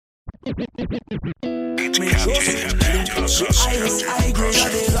highest high grade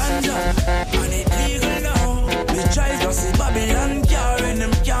of the ganja, and it legal now. Me try to see Babylon car and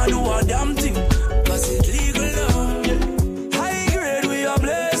them can't do a damn thing, cause it legal now. High grade we are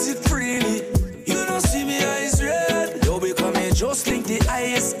blessed freely. You don't see me eyes red. Yo, because me just link the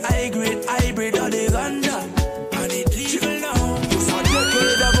highest high grade hybrid of the ganja, and it legal now. So take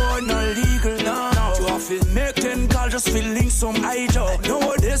it about not legal now. You have to make 10 calls just feeling some high job.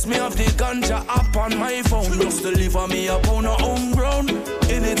 Nowadays me have the ganja app on my phone. Just deliver me up on a home ground.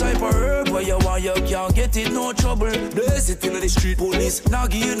 Any type of herb where you want, you can't get it, no trouble. Blaze it in the street, police now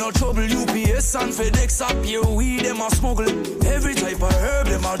give you no trouble. UPS and FedEx up here, weed them a smuggle. Every type of herb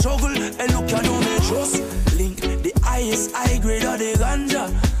them a juggle. And look, you know me just link the highest high grade of the ganja,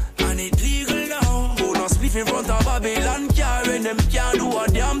 and it legal now. Go now split in front of Babylon car and them can't do a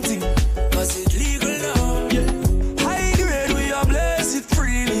damn thing, cause it legal now. High grade we are blessed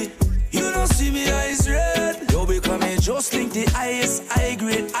freely. You don't see me eyes red. Yo, because me just link the highest high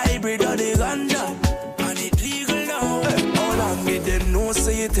grade hybrid of the ganja, and it legal now. How long me them know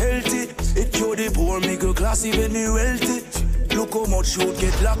say it healthy? It cure the poor, middle class, even the wealthy. Look how much you'd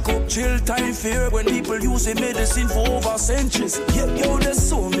get locked up, jail time fear when people using medicine for over centuries. Yeah, yo, there's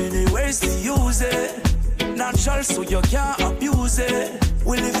so many ways to use it. Natural, so you can't abuse it.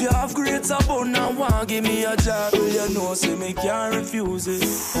 Well, if you have great abundance, want give me a job, well, you know, say me can't refuse it.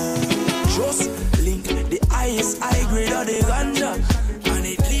 Just link the highest high grade of the ganja, and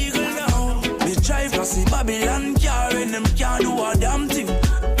it legal now. Me drive to see Babylon car and them can't do a damn thing,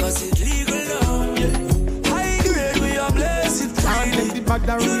 cause it legal now. High grade we are blessed freely.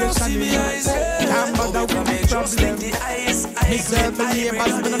 You don't see me eyes red. Can't bother with the just link the highest high grade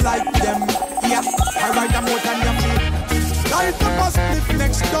neighbors gonna like them. Yeah, I ride them out on your feet. Light up a split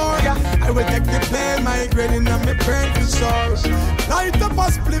next door, yeah. I will take the plane, migrating on my brain for sure. Light up a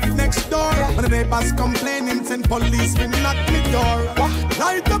split next door, when the neighbors complaining, send police will knock me door.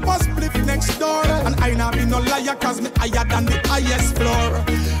 Light up a split next door, and I not be no liar, cause me higher than the highest floor.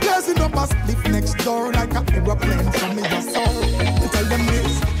 Blazing up a split next door, like an aeroplane from me a soar. To tell them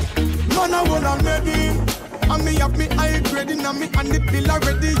this, none of one already. And me have me high grading and me and the bill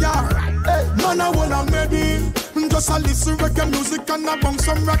already, yeah. Man, I wanna maybe just a listen reggae music and I bang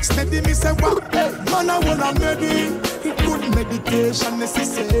some rock steady. Me say what? Man, I wanna maybe good meditation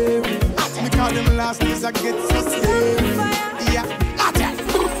necessary. Me call them last days I get so scary. Yeah,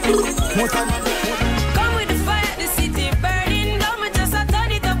 more time. Come with the fire, the city burning. Don't me just a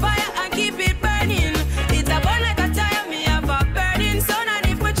turn it up fire and keep it burning. It's a burn like a tire, me have a burning. So now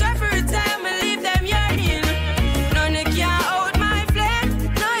if we try for retire, me leave them yearning. None of can't out my flame.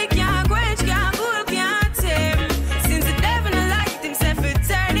 No, it can't quench, can't cool, can't tame. Since the devil don't like himself, it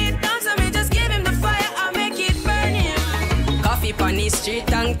turn it down. So me just give him the fire and make it burning. Coffee on the street,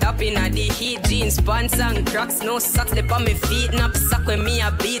 tongue tapping at the heat. Jeans, pants and cracks, no socks, lip on me feet. Nap sack when me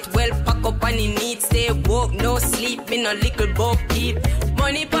a beat. Well, pack up on the neat, stay woke, no sleep. Me no little bob keep.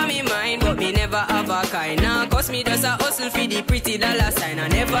 Money pa me mind, but me never have a kind. Now cause me just a hustle for the pretty dollar sign. I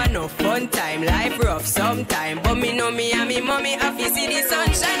never know fun time, life rough sometime. But me know me and me mommy happy see the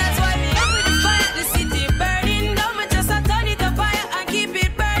sunshine. That's why me up with the fire, the city burning. Don't me just a turn it up fire and keep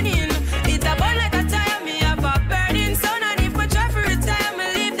it burning. It's a burn like a tire, me have a burning. So now if we try for retire, me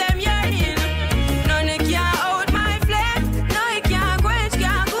leave them yearning. None of can't out my flame. No, it can't quench,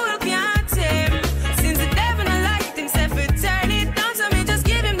 can't cool, can't tame. Since the devil don't like himself, it turn it down. So me just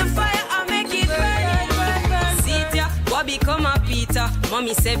give him the fire and make it burn. See ya, what become a Peter?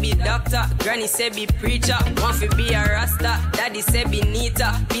 Mommy say be doctor, granny say be preacher. Want to be a rasta, daddy say be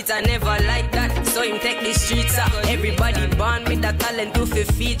neater. Peter never like that, so him take the streets. Everybody born with a talent to fi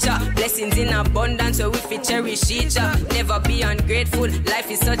feature. Blessings in abundance, so we fi cherish each other. Never be ungrateful,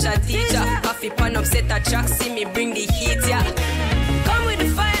 life is such a teacher. Coffee pan upset a track, see me bring the heat, yeah. Come with the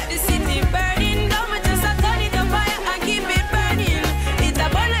fire, the city burning. Don't me just a turn it up fire and keep it burning. It's a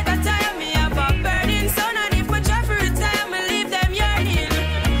burn like a tire, me have a burning. So now if we try for retire, me leave them yearning.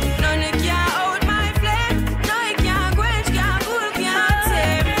 None of can't out my flame. No, it can't quench, can't cool, can't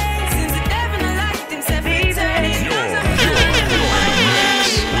tame. Since the devil don't like himself, he turn it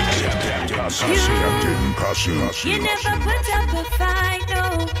You never put up a fight,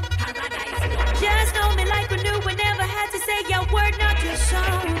 no. Just know me like we knew we never had to say your word, not your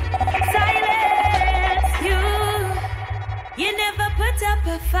song. Silence, you never put up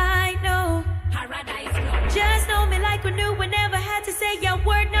a fight, no. Just know me like we knew we never had to say your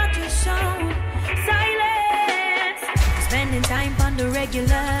word, not your song. Silence, spending time on the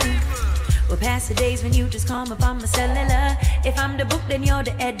regular. We'll pass the days when you just come up on my cellular. If I'm the book, then you're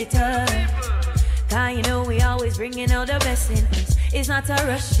the editor. Cause you know we always bringing out the best in us. It's not a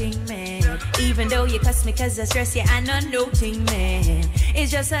rushing, man. Even though you cuss me cause I stress you, I'm not noting, man.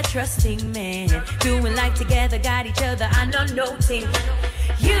 It's just a trusting, man. Doing life together, got each other, I'm not noting.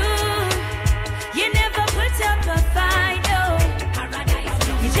 You never put up a fight, no.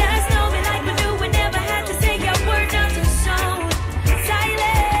 You just know me like we do, we never had to say your word, not to sound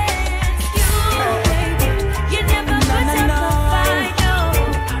silence. You never put up a fight, no.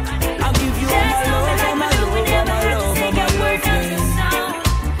 I'll give you Just know me like we do, we never had to say your word, not to sound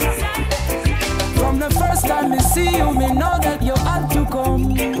silence. From the first time I see you, me know that you had to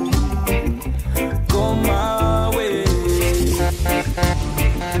come my way.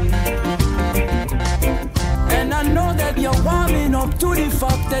 And I know that you're warming up to the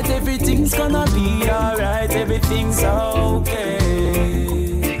fact that everything's gonna be alright, everything's okay.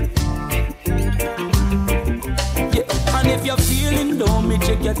 Yeah, and if you're feeling low, me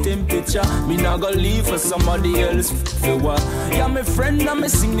check your temperature. Me not gonna leave for somebody else for what. You're my friend, and me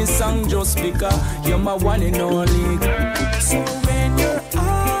sing this song just because you're my one and only girl. So when you're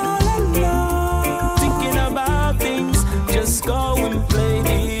all alone, thinking about things, just go and play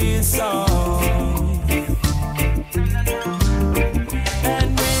this song.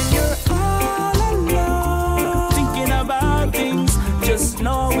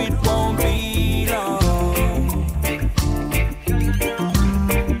 No, it won't be long.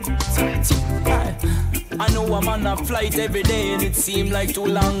 I know I'm on a flight every day and it seems like too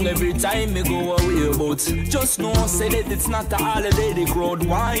long every time me go away. But just know, say that it's not a holiday. The crowd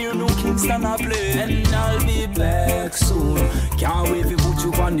why you know Kingston a play. And I'll be back soon. Can't wait to put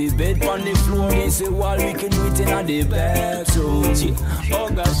you on the bed, on the floor. They say while we can do it in the bathroom. Oh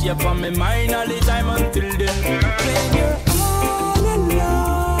gosh, you're on my mind all the time until then. When you're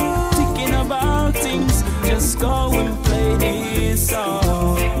thinking about things, just go and play this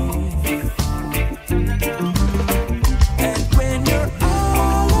song. And when you're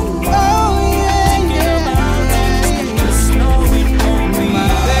all alone, thinking about things, just know it won't be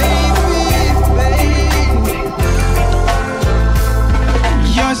baby.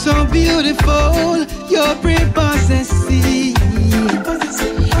 You're so beautiful, your prepossessing.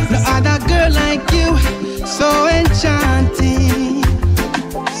 No other girl like you, so enchanting.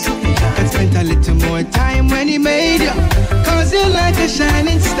 I spent a little more time when he made you, cause you're like a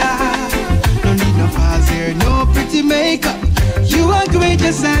shining star. No need no false hair, no pretty makeup. You are great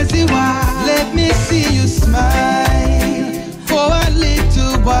just as you are. Let me see you smile for a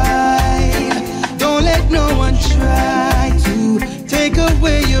little while. Don't let no one try to take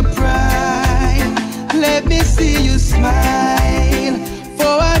away your pride. Let me see you smile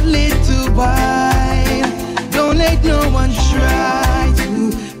for a little while. Don't let no one try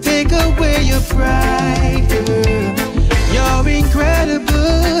to take away your pride, girl. You're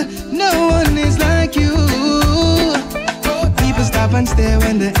incredible, no one is like you. People stop and stare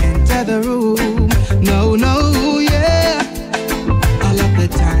when they enter the room. No, yeah. All of the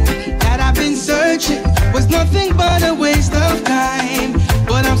time that I've been searching was nothing but a waste of time.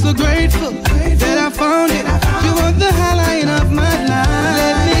 But I'm so grateful that I found it. You are the highlight of my life.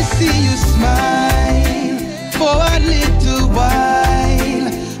 Let me see you smile for a little while.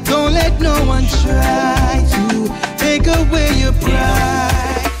 Don't let no one try to take away your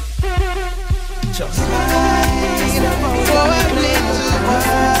pride. Just smile for a little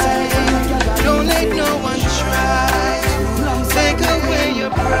while. Don't let no one try to take away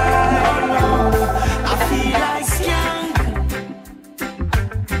your pride. I feel like skank,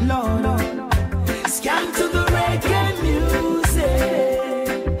 Lord, skank to the reggae music,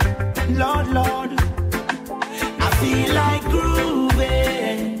 Lord. I feel like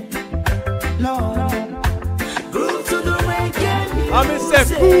grooving, Lord, groove to the reggae music. I'm say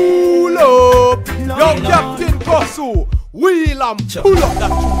pull up, yo Captain Kosu, wheel and pull up that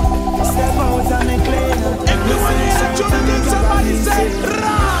tune. Step out and make clear. Everyone listen to the thing, somebody say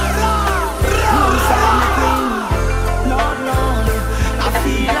ra ra ra. Lord, I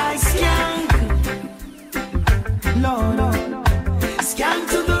feel like skank, Lord, skank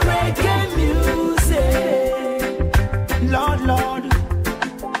to the reggae music, Lord,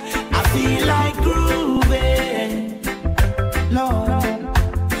 I feel like grooving, Lord,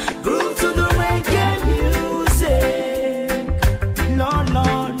 groove to the reggae music,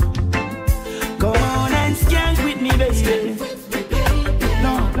 Lord, go on and skank with me, baby,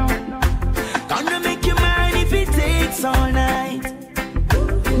 Lord, gonna make you mine if it takes all night,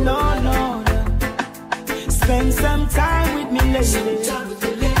 Lord, spend some time with me, lady.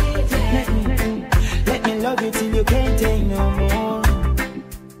 Let me love you till you can't take no more.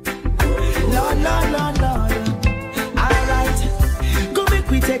 Lord. Alright, go make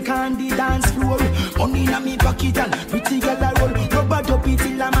we take on the dance floor. Money in me pocket and pretty girl a roll. Rub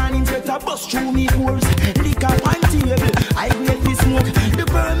bust through me pores. Liquor on table, I grade me smoke. The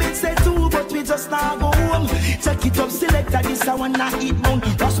permit said too, but we just now go home. Check it up, selector, this I wanna eat moon.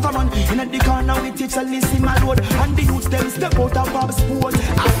 Rastaman, in the corner we teach a listen my load. And the youths them step out of our sport.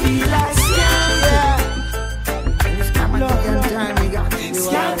 I feel like scan,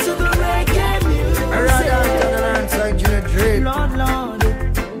 scan to the reggae music. Lord, Lord,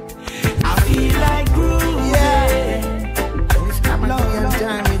 I feel like groove, yeah.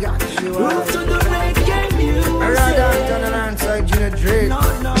 Groove to the reggae music.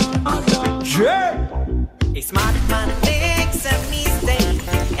 Yeah. A smart man makes a mistake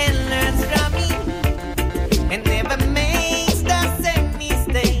and learns from it, and never makes the same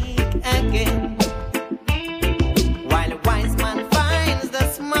mistake again. While a wise man finds the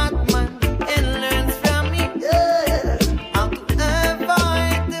smart man and learns from it, how to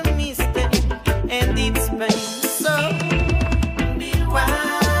avoid the mistake and its pain. So be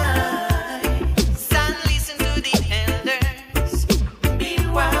wise and listen to the elders. Be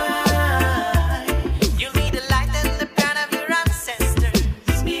wise. You'll be the light and the pride of your ancestors.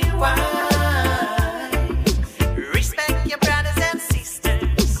 Be wise. Respect your brothers and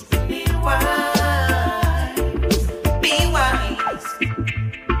sisters. Be wise. Be wise.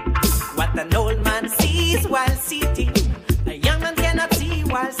 What an old man sees while sitting, a young man cannot see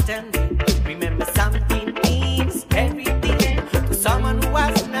while standing. Remember, something means everything to someone who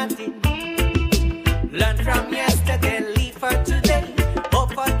has nothing. Learn from yesterday, live for today,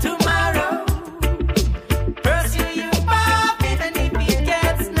 hope for tomorrow. Pursue your path even if it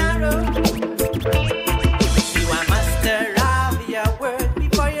gets narrow. You are master of your word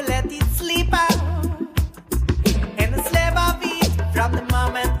before you let it slip out, and a slave of it from the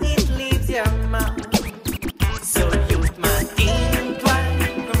moment it leaves your mouth. So youth man, think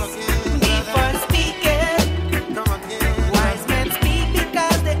twice before speaking. Wise men speak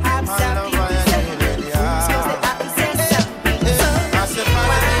because they have something to say. Fools because they have to say something. So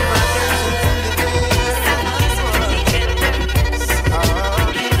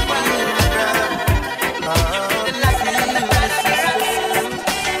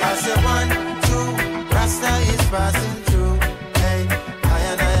passing through, hey, I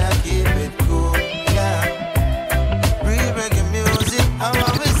keep it cool, yeah. Real reggae music, I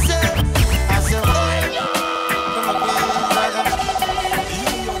always say, I say,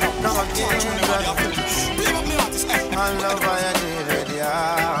 come again, brother. I love how you did it,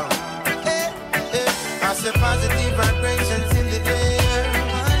 yeah. Hey, hey, I say positive vibrations in the air,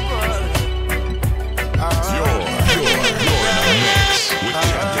 my boy. You're in the mix with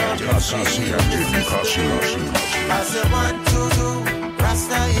I said 1, 2, 2,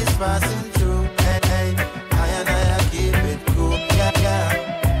 Rasta is passing through. Hey, hey, I keep it cool, yeah, yeah.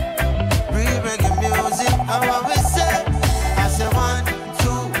 Real reggae music, I always say. I said 1,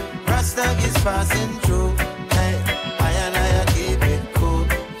 2, Rasta is passing through. Hey, I keep it cool,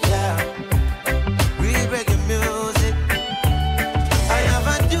 yeah. Real reggae music. I have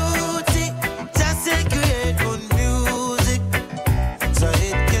a duty, just to create good music, so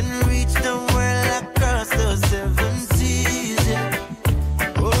it can reach the world across the 7 seas, yeah.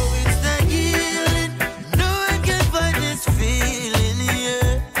 Oh, it's the healing, no one can find this feeling,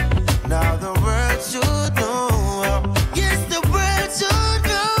 yeah. Now the world should know, yes, the world should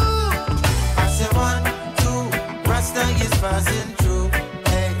know. I say 1, 2, Rasta is passing through.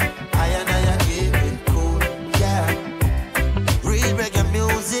 Hey, I keep it cool, yeah. Real reggae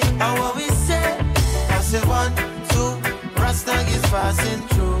music, how we say. I say 1, 2, Rasta is passing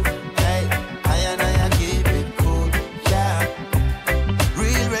through. Hey, I keep it cool, yeah.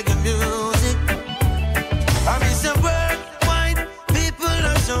 Real reggae music. I miss a word wine. People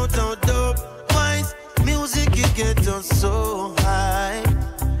are shout out dope wines. Music it get us so high.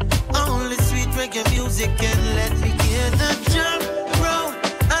 Only sweet reggae music can let me hear the drum roll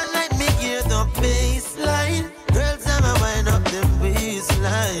and let me hear the bass line. Girls have a wind up the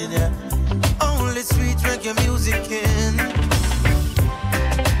baseline, yeah. Only sweet reggae music can.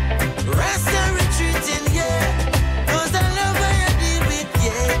 Rasta retreating, yeah. 'Cause I love how you deal with,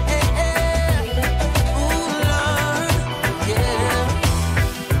 yeah. Ooh, Lord, yeah.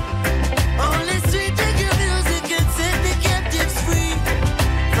 Only sweet reggae music can set the captives free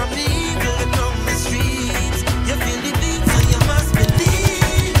from the evil on the streets. You feel the beats on your mind.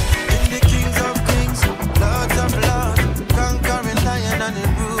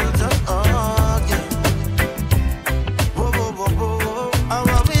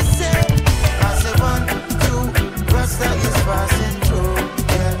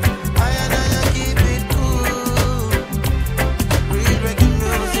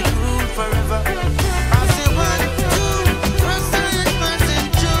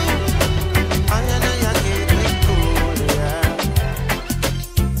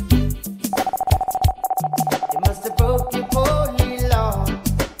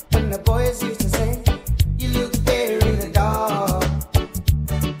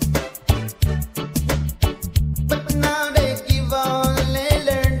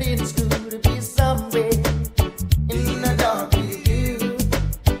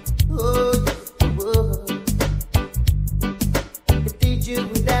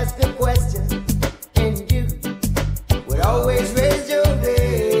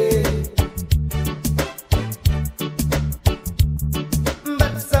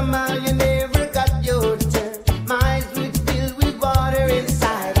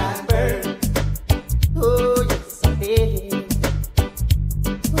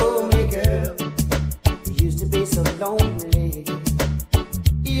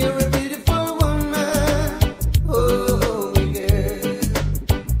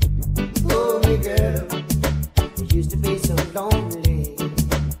 lonely.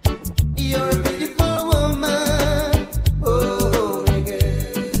 You're a beautiful woman. Oh, my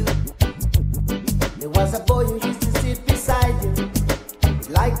girl. There was a boy who used to sit beside you.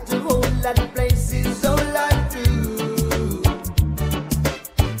 He liked to hold at places so like you.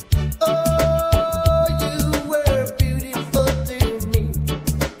 Oh, you were beautiful to me.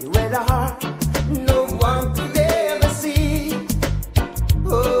 You had a heart no one could ever see.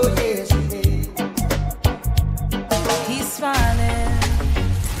 Oh, yes, you did. He's smiling,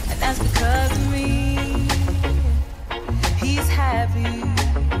 and that's because of me. He's happy,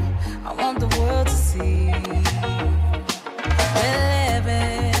 I want the world to see. We're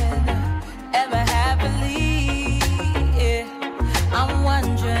living ever happily. Yeah. I'm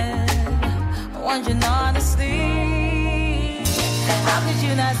wondering honestly. How could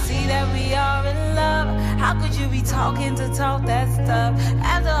you not see that we are in love? How could you be talking to talk that stuff?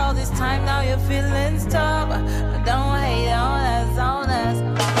 After all this time, now your feelings tough. But don't hate on us.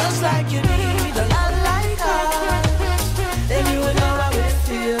 Looks like you need a lot like us. Then you would know how it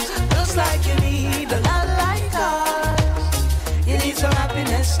feels. Looks like you need a lot like us. You need some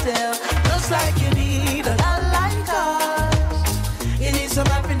happiness still. Looks like you need a lot like us. You need some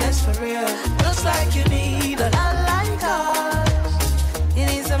happiness for real. Looks like you need a lot like us. You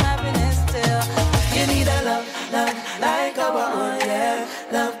need some happiness still. You need a love like our own, yeah.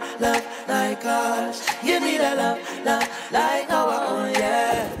 Love like ours. You need a love like our own,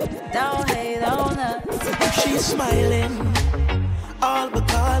 yeah. Don't hate on us. She's smiling, all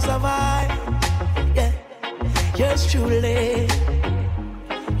because of I. Yeah, yours truly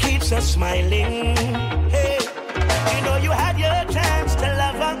keeps us smiling. Hey, you know you had your chance to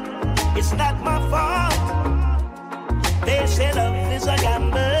love her. It's not my fault. They say love is a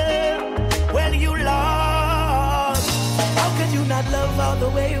gamble. Well, you lost. How could you not love all the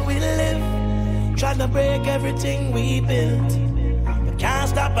way we live? Trying to break everything we built. You can't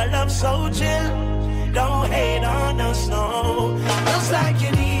stop a love so chill. Don't hate on us, no. Looks like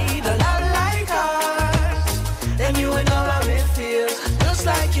you need a lot like us. Then you would know how it feels. Looks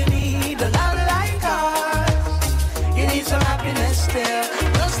like you need a lot like us. You need some happiness still.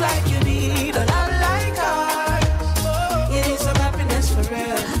 Looks like you need a lot like us. You need some happiness for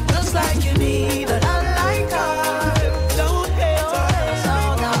real. Looks like you need a lot like us. Don't hate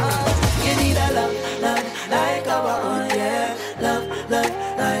on us. You need a love like our own, yeah. Love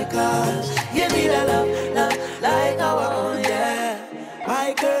like us. You need a love like our own, yeah.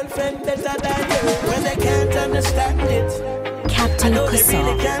 My girlfriend better than you when they can't understand it. Captain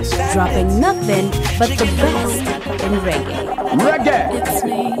Kusar, dropping nothing but the best in reggae. It's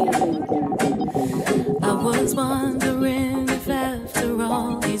me. I was wondering if after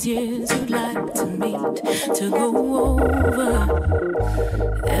all these years you'd like to meet to go over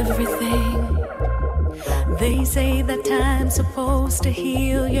everything. They say that time's supposed to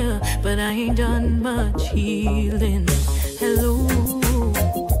heal ya, but I ain't done much healing. Hello,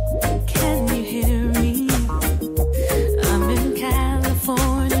 can you hear me? I'm in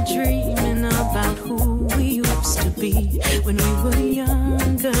California dreaming about who we used to be when we were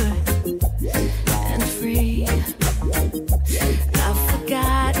younger and free. I've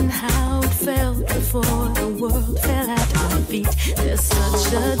forgotten how it felt before the world fell at our feet. There's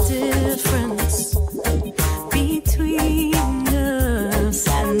such a difference between us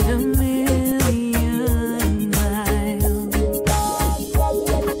and a million miles.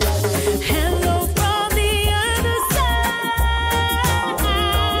 Hello from the other side.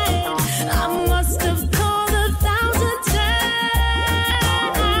 I must have called 1,000 times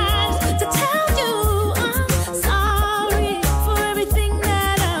to tell you I'm sorry for everything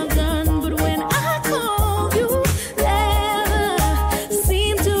that I've done. But when I call, you never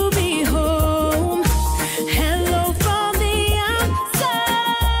seem to be home. Hello from the outside.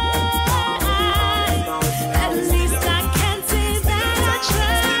 At least I can say that I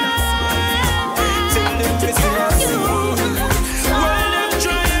tried to tell you I'm sorry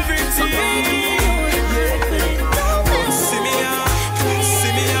for breaking your heart, but it don't matter. See me out,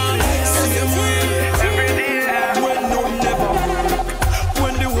 same way. When no never work,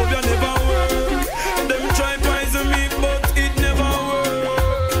 when the hope you never work. Them try poison me, but it never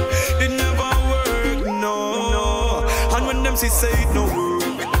work, no. And when them say it no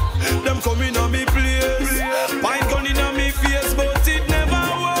work, them come in on me place, pine gun in on me face, but it never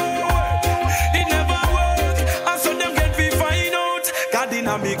work, and so them get me find out, God in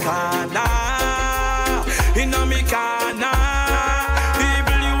a me corner,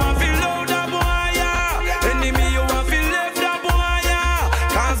 People you want feel loud a boy, yeah. Enemy you want feel left a boy, yeah.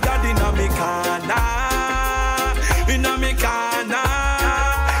 'Cause God in a me corner,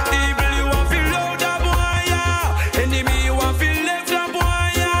 People you want feel loud a boy, yeah. Enemy you want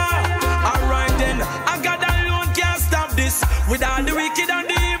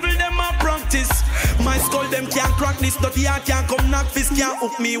this dirty I can't come knock fist, can't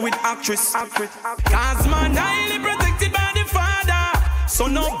hook me with actress. Cause man highly protected by the father, so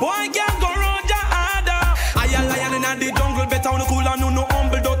no boy can go round your harder. I a lion in the jungle, better on the cool and no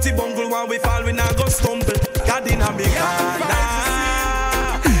humble. Dirty bungle, when we fall we not go stumble. God in a big corner,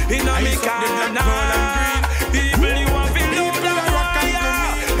 in a big corner. People you want to love the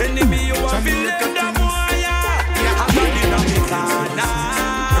boy, enemy you want to love the boy. I'm in a big corner,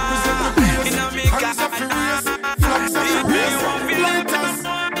 in a big corner. People you want to love the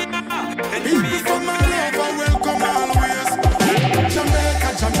boy, enemy you want to welcome always.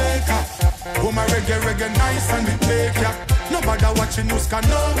 Jamaica, oh my reggae nice and it make ya. Nobody watching news can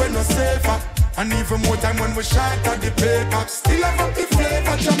know we're no safer. And even more time when we shot at the paper. Still have up the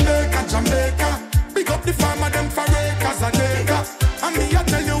flavor, Jamaica. Big up the farmer, them for acres and acres. And me I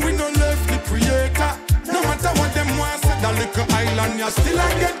tell you we no left the creator. No matter what them want, say that little island, you still I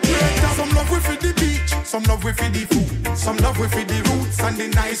get greater. Some love we for the beach, some love we for the food, some love we for the roots and the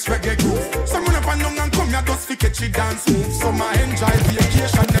nice reggae groove. Some run up and down and come here just for catchy dance moves. Some I enjoy the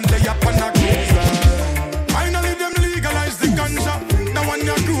occasion, them lay up on a cruise. Finally them legalize the ganja. Now when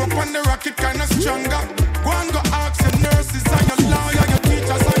you grew up on the rocket kinda stronger. Go and go ask your nurses and your lawyer, your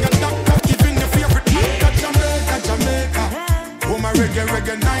teachers and your doctor. Even your favorite actor, Jamaica. Oh my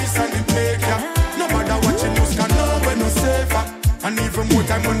reggae nice and it make ya. No matter what you news can know we're no safer. And even more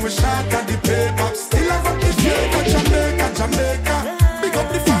time when we shot at the paper. Still have up the flavor, Jamaica. Big up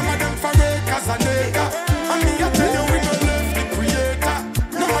the farmer, them for acres and acres. And me I tell you we no left the creator.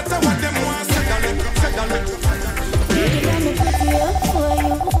 No matter what them want, say that little. Baby, let me put me up for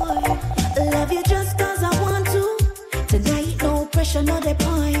you. Love you just cause I want to. Tonight, no pressure, no they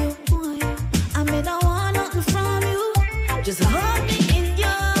on you. I mean, I want nothing from you. Just hold me in your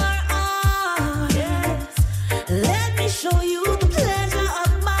arms. Let me show you the pleasure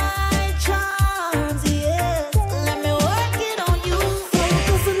of my charms. Yes, let me work it on you.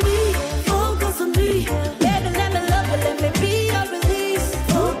 Focus on me. Baby, let me love you, let me be your release.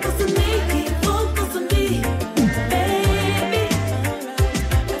 Focus on me. Baby, focus on me.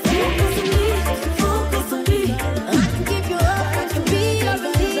 I can keep you up, I can be your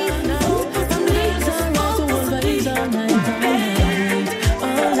release. Focus on me.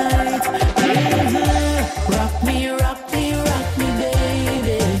 All night. Rock me,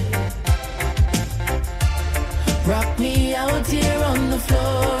 baby. Rock me out here on the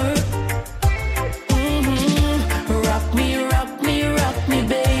floor. Rock me,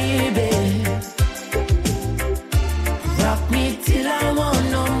 baby. Rock me till I want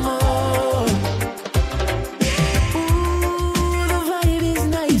no more. Ooh, the vibe is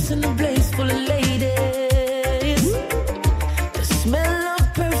nice and the place full of ladies. The smell of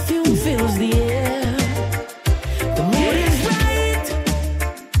perfume fills the air. The mood is right.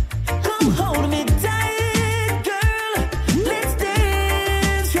 Come hold me tight, girl. Let's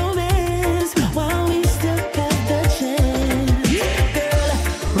dance romance while we still have the chance. Girl,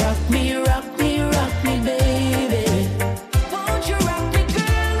 rock me, baby. Won't you rock me,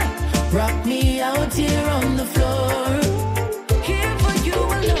 girl? Rock me out here on the floor. Here for you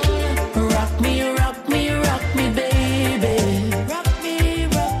alone. Rock me, baby. Rock me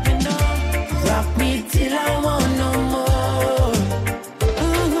now. Rock me till I want no more.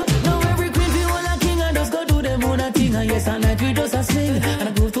 Now every queen be one a king and just go do them own a thing. And yes, and night we just a sing and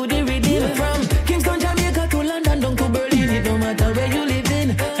I go to the rhythm. From Kingston, Jamaica to London, down to Berlin. It no matter where you live in,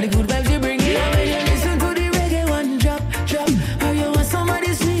 and the good vibes you bring in. And when you listen to the reggae one drop. Or you want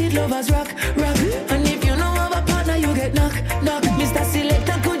somebody sweet lovers rock. And if you know of a partner, you get knock. Mr.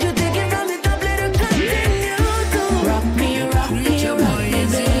 Selector, could you take it from the top? Let it continue to rock me,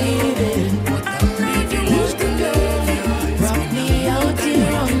 baby. Rock me out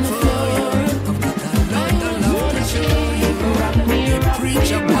here on the floor. Rock me,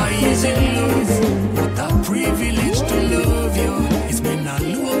 Preacher boy is in love. What a privilege to love you. It's been a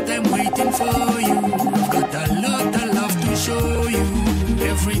long time waiting for you. I've got a lot of love to show you.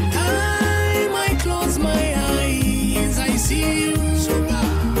 Every time I close my eyes, I see you.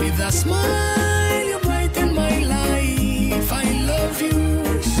 With a smile, you brighten my life. I love you.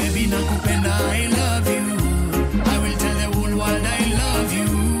 Baby, nakupenda, I love you. I will tell the whole world I love you.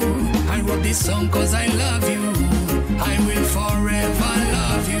 I wrote this song cause I love you. I will forever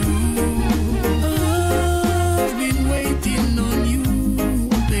love you. I've been waiting on you,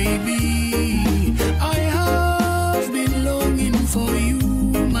 baby. I have been longing for you,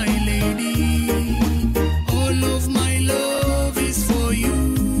 my lady. All of my love is for you,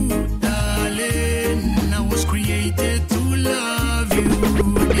 darling. I was created to love you,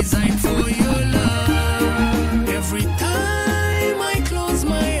 designed for your love. Every time I close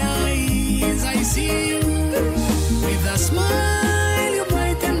my eyes, I see you.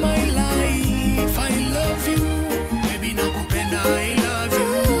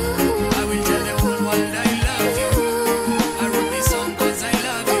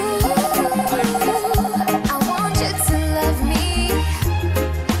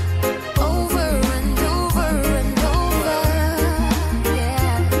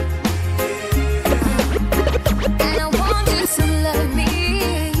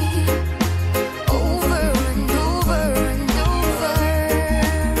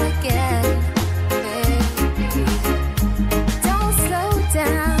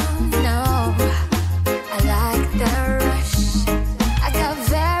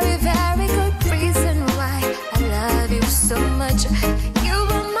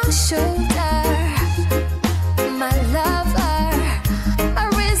 shoulder, my lover, a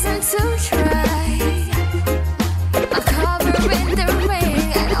reason to try. I'm covering the ring,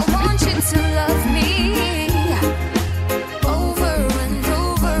 and I want you to love me over and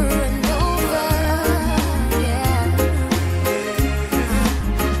over and over, yeah.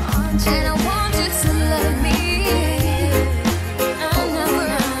 And I want you to love me over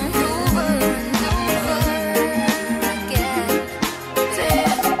and over and over again.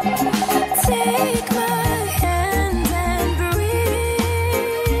 Take my hand and breathe.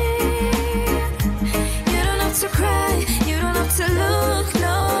 You don't have to cry, you don't have to look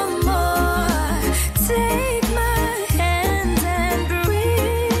no more. Take my hand and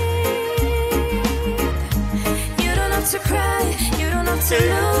breathe. You don't have to cry, you don't have to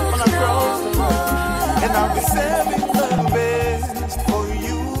look no more. And I'll be saving the best for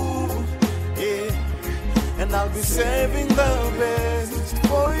you, yeah. And I'll be saving the best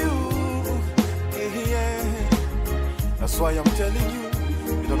for you, yeah. That's why I'm telling you,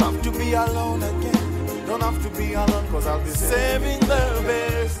 you don't have to be alone again. You don't have to be alone, cause I'll be saving the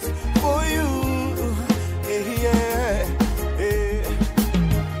best for you, yeah, yeah.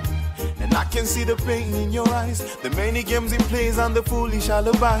 And I can see the pain in your eyes, the many games in plays and the foolish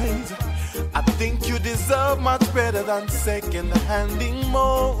alibis. I think you deserve much better than second-hand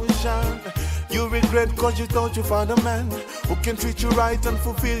emotion. You regret cause you thought you found a man who can treat you right and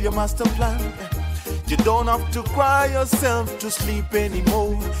fulfill your master plan. You don't have to cry yourself to sleep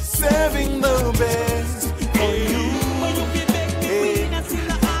anymore. Saving the best for you,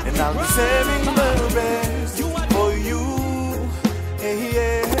 yeah. And I'll be saving the best for you,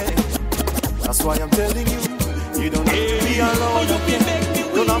 yeah. That's why I'm telling you, you don't have to be alone again.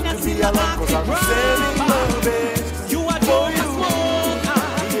 You don't have to be alone, cause I'll be saving the best for you.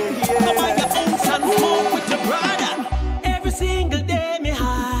 Smoke with your brother. Every single day me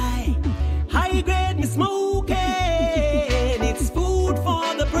high grade me smoking. It's food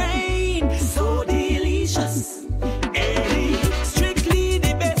for the brain, so delicious. Hey, strictly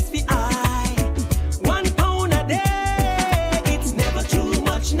the best for I. 1 pound a day. It's never too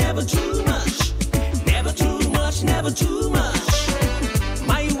much, never too much, never too much, never too much.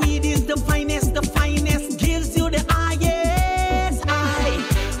 My weed is the finest, gives you the highest high.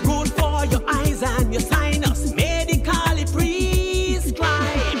 Good for your eyes and your sinus, medically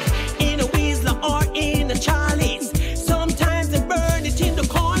prescribed. In a Weasler or in a Charlie's. Sometimes they burn it in the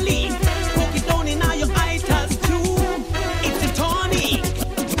corn leaf. Cook it down in your itas too. It's a tonic.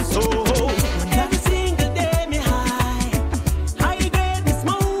 So every single day me high grade me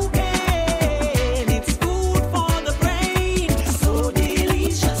smoking. It's food for the brain,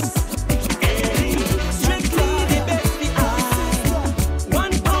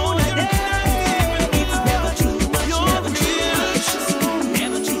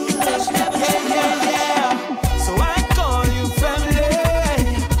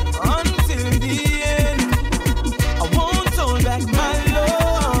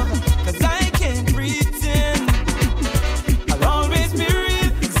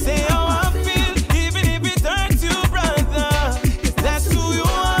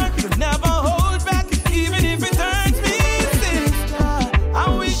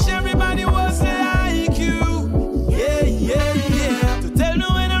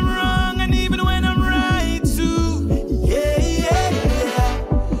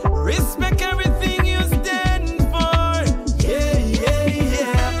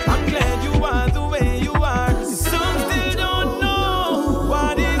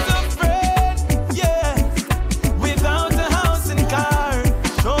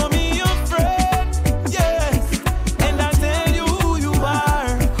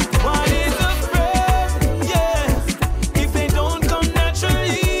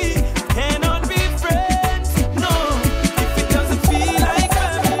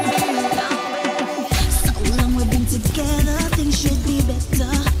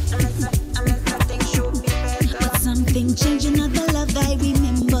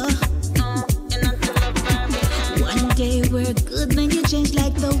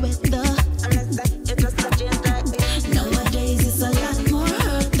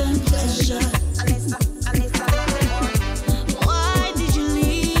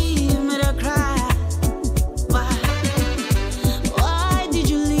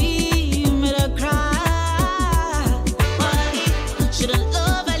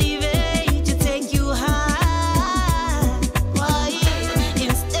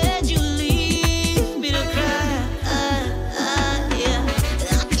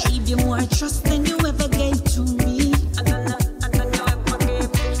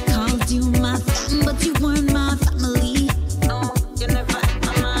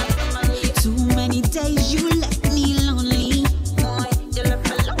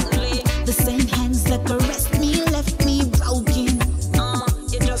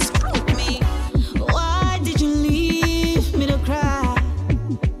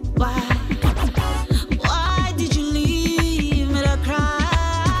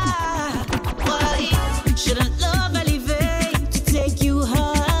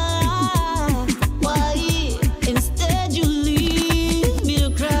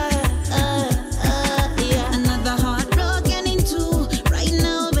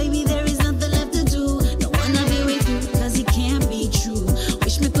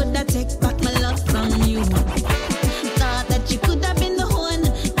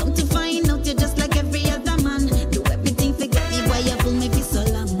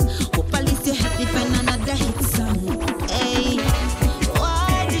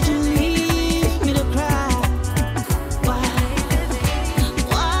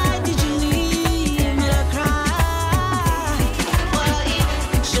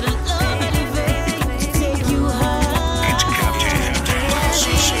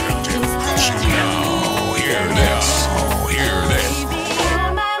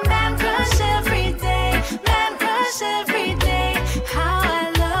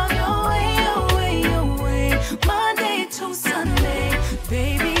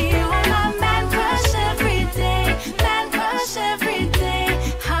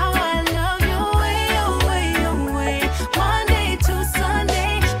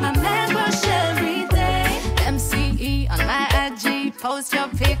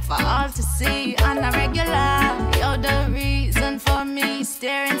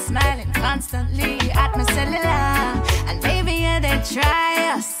 and smiling constantly at my cellular. And maybe yeah, they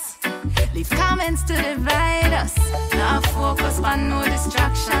try us. Leave comments to divide us. Now focus on no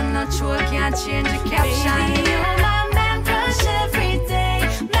distraction. No troll can't change the caption. Baby, you're my man crush every day.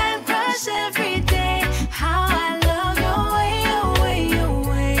 Man crush every day. How I love your way, your way, your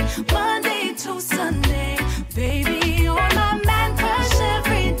way. Monday to Sunday. Baby, you're my man crush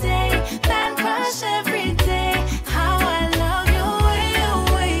every day. Man crush every day. How I love your way, your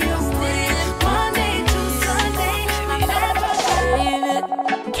way, your way. Monday to Sunday. My man crush.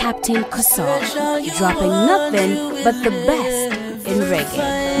 Captain Kossar, dropping nothing but the best in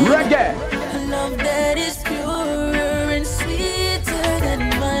reggae. A love that is purer and sweeter than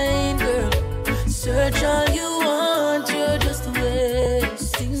mine, girl. Search all you want, you're just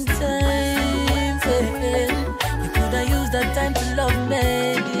wasting time. You could have used that time to love me,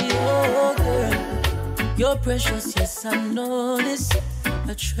 oh girl. You're precious, yes I know this.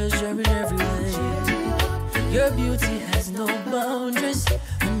 A treasure in every way. Your beauty has no boundaries,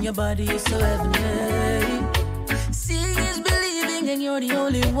 and your body is so heavenly. Seeing is believing, and you're the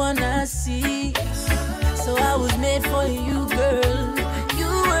only one I see. So I was made for you, girl. You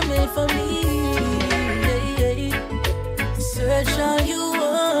were made for me. Search all you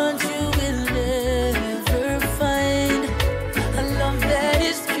want, you will never find a love that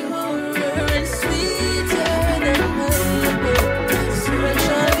is purer and sweeter than mine. Search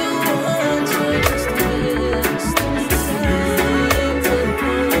all you want, you're just wasting time.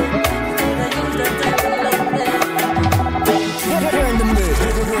 I use that time to love me.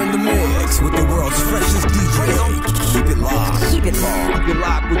 We're in the mix with the world's freshest DJ. Keep it locked. Keep it locked. Keep it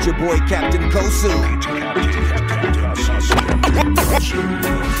locked with your boy Captain Kosu.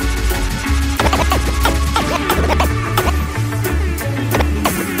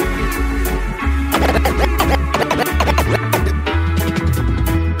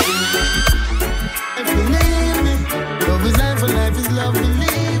 Believe me, love is life and life is love.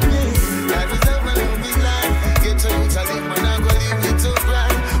 Believe me, life is love and love is life. Get to you to live, man, I'm gonna leave you to cry.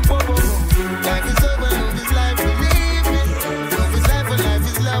 Whoa, whoa, whoa. Life is love and love is life. Believe me, love is life and life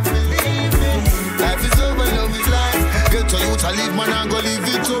is love. Believe me, life is love and love is life. Get to you to live, man, I'm gonna leave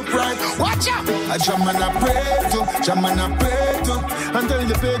you to cry. Watch out! I jam and I pray to, jam and I pray to, until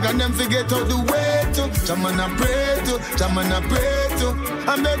the pagan them forget how the way to. Jam and I pray to, jam and I pray to.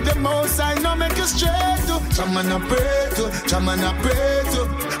 I make the most I know make it straight to. Jam and I pray to, jam and I pray to,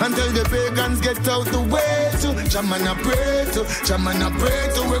 until the pagans get out the way to. Jam and I pray to, jam and I pray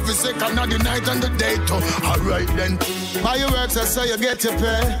to, every second of the night and the day to. Alright then, how you work so you get your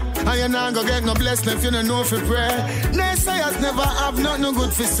pay, and you not go get no blessing if you don't know for pray. Naysayers never have nothing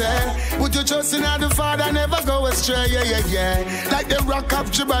good for say. Put your trust in the Father, never go astray, yeah, yeah, yeah. Like the rock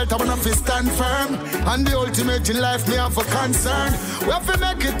of Gibraltar, wanna fi stand firm. And the ultimate in life, me have a concern. We have to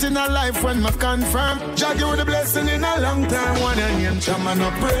make it in a life when me confirm. Jah give you the blessing in a long time. One and name, jam and I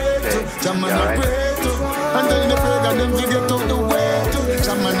pray to, jam and I pray to, until the pagan them to get out the way to.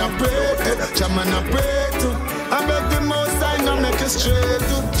 Jam and I pray to, jam and I pray to, I beg the most I know make it straight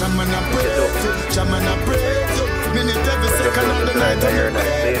to. Jam and I pray to, jam and I pray to. Minute every second of the night and the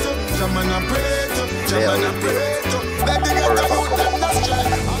day to. Jam and I pray to, jam and I pray to. Let the get the youth them not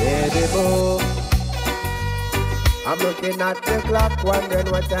straight. Baby boo, I'm looking at the clock, wondering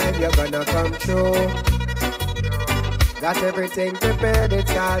what time you're gonna come through. Got everything prepared,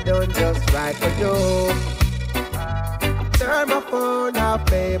 it's all done just right for you. Turn my phone off,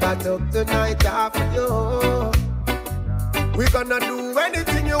 babe, I took tonight off for you. We're gonna do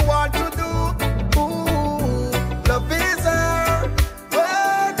anything you want to do. Ooh, love is her,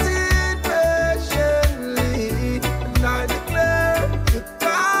 waiting patiently. And I declare, you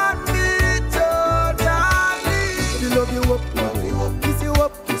got me totally. You love you up, kiss you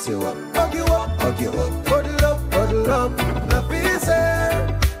up, kiss you up, hug you up, hug you up. Cuddle up, cuddle up. Love is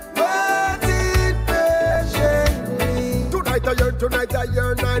her, waiting patiently. Tonight I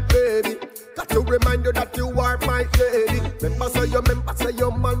yearn night, baby. Got to remind you that you are my lady. Remember say your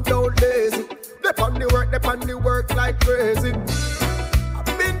man don't lazy. They on the work like crazy.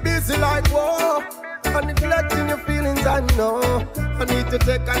 I've been busy like war, and neglecting your feelings I know. I need to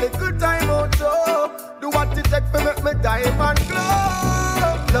take a little time out to do what it takes to make me diamond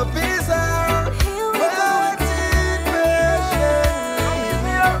glow. Love is her, waiting patiently.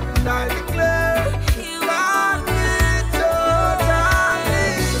 And I declare, love me totally.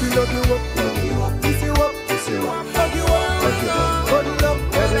 Love you up, kiss you up, kiss you up, hug you up, hug you up, cuddle up,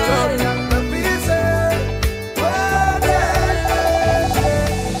 cuddle up. Love is her,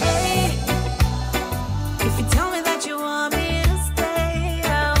 Hey, if you tell me that you want me to stay, I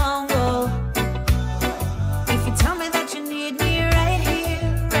won't go. If you tell me that you need me right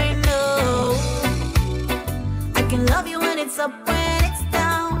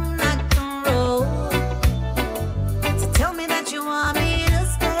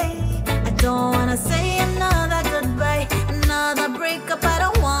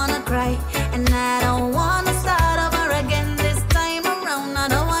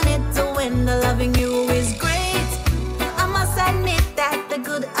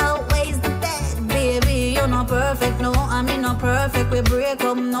we break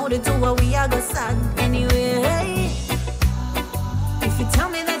up, now the two of we are go sad. Anyway, if you tell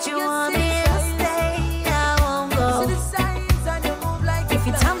me that you want me to stay, I won't go. If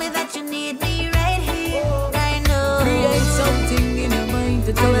you tell me that you need me right here, I know. Create something in your mind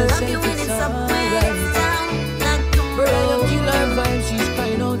to tell I yourself love you when it's up alright. when it's down, not tomorrow. Brother, don't kill her vibe, she's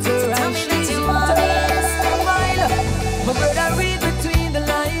crying out her Tell eyes. me that you want me to stay. My brother, read between the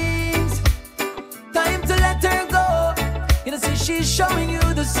lines. Time to let her go. You know, see, she's showing you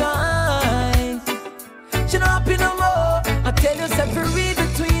the signs. She not happy no more. I tell you, say, to read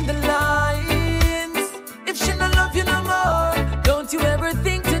between the lines. If she not love you no more, don't you ever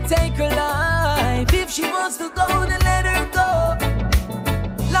think to take her life. If she wants to go, then let her go.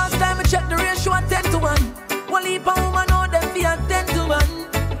 Last time I checked the ratio at 10 to 1. One leap a woman know them be at 10 to 1.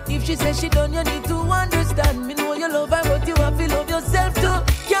 If she says she done, you need to understand. Me know you love her, but you have to love yourself too.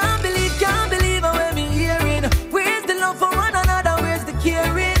 Can't believe how I'm hearing. Where's the love for one another? Where's the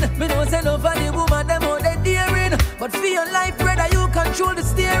caring? Me know say love for the woman, them all they daring. But for your life, brother, you control the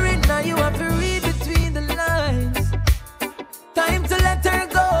steering. Now you have to read between the lines. Time to let her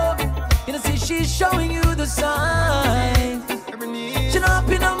go. You know, see, she's showing you the signs. She not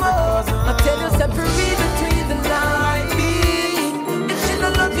happy no more. I tell you, say, to read between the lines. If she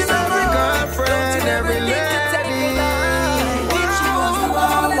not love you no more, girlfriend, every lady. if she wants to go,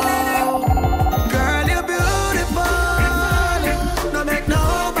 then let her go. Girl, you're beautiful. Don't make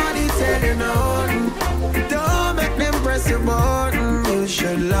nobody tell you nothing. Don't make them press your button. You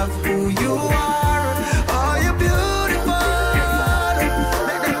should love who you are. Oh, you're beautiful.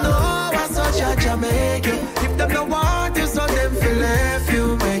 Make them know how such a Jamaican. If them don't want you, so them feel left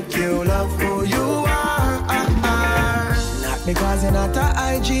you. Make you love who you are. Not because you're not a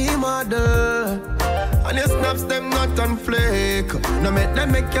IG model. And your snaps them not on flake. No make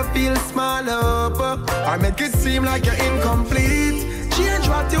them make you feel small up, or make it seem like you're incomplete. Change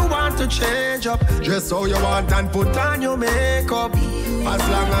what you want to change up. Dress how you want and put on your makeup. As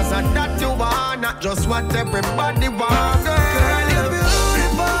long as that you want, not just what everybody want. Girl, you're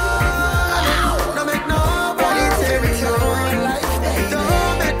beautiful. Don't make nobody tell you life.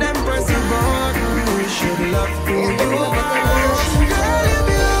 Don't make them press your button. You should love who you are. Girl, you're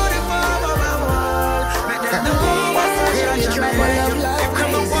beautiful. Make them know what's such a love life. If them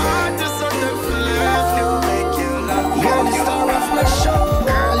don't want you, so them left you. Make you love who you are. My show.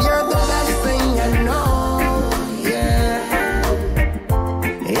 Girl, you're the best thing I know, yeah.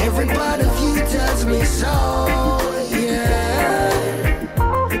 Every part of you tells me so, yeah.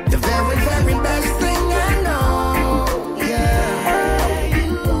 The very, very best thing I know, yeah.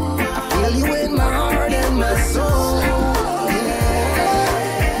 I feel you in my heart and my soul,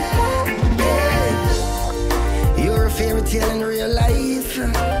 yeah. You're a fairy tale in real life.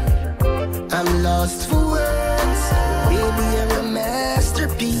 I'm lost for words. Baby, you're a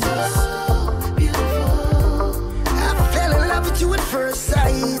masterpiece. I fell in love with you at first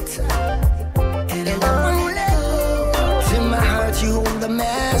sight, and I won't let go. To my heart, you hold the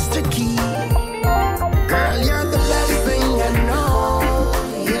master key. Girl, you're the best thing I know,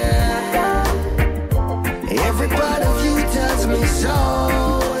 yeah. Every part of you tells me so,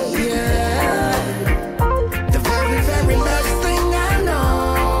 yeah. The very, very best thing I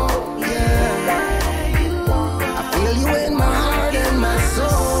know, yeah. I feel you in my heart and my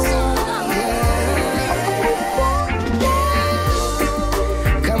soul,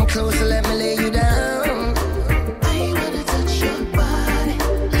 yeah. Come closer, let me lay you down. I wanna touch your body.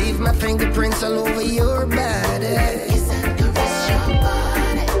 Leave my fingerprints all over your body. Kiss and caress your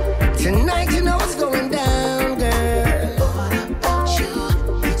body. Tonight you know what's going down, girl. All about you,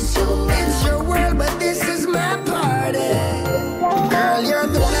 it's your world, but this is my party. Girl, you're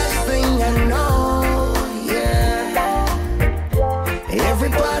the best thing I know, yeah. Every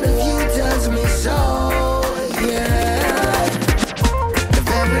part of you tells me so, yeah. The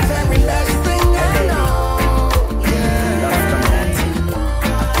very, very best thing I know, yeah.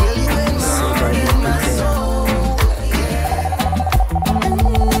 I feel you in my heart and my soul, yeah.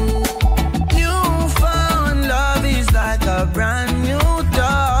 Newfound love is like a brand new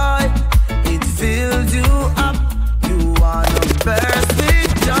toy. It fills you up. You are the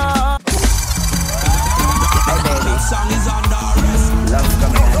perfect joy. Hey baby, song is under arrest. Love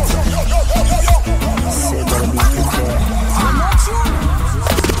coming at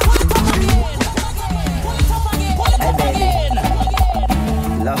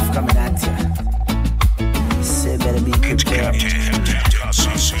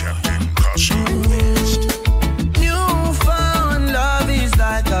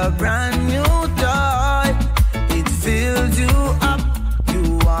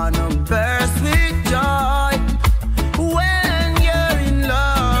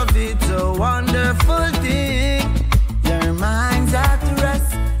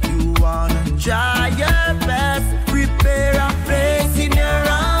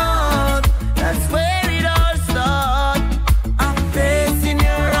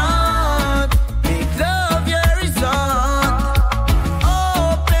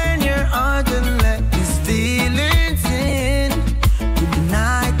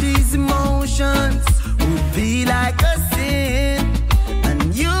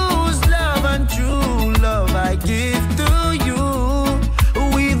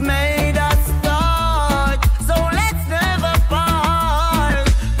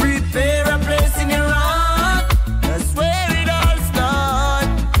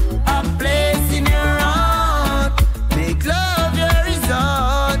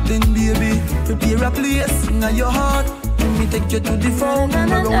waist, in your heart. Let me take you to the phone,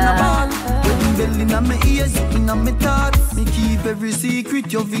 around the bar. Wedding bell in my ears, in my thoughts. Me keep every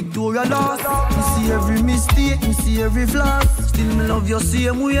secret, your Victoria lost. Me see every mistake, me see every flaw. Still me love you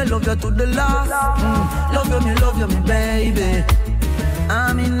same way, I love you to the last. Love you, me baby.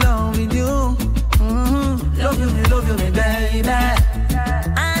 I'm in love with you. Love you, me baby.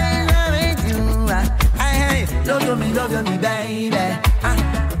 I'm in love with you. Love you, me baby.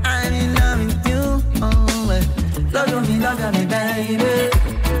 I'm in love with you. Love you, me baby.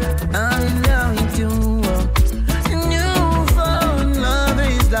 I'm in love with you. New phone love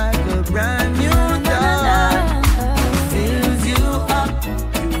is like a brand new dawn. Fills you up.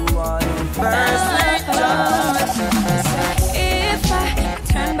 You are the first joy. If I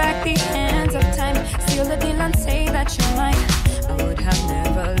turn back the hands of time, seal the deal and say that you're mine, I would have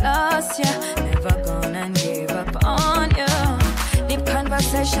never lost you, never gone and gave up on you. Deep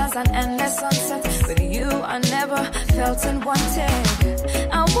conversations and endless sunsets. With you I never felt unwanted.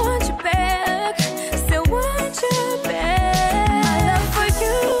 I want you back, still want you back. My love for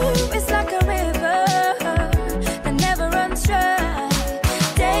you is like a river that never runs dry.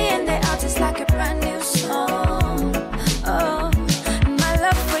 Day in, day out, just like a brand new song. Oh, my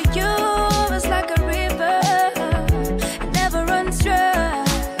love for you is like a river, it never runs dry.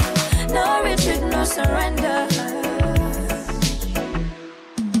 No retreat, no surrender.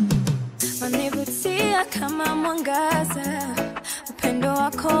 Manivutia kama mwangaza, upendo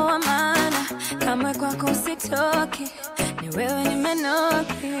wako wa maana, kama kwako sitoki, ni wewe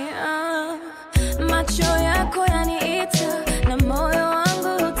nimenoki. Macho yako yaniita, na moyo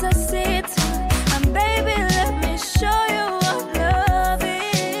wangu utasita. And baby, let me show you what love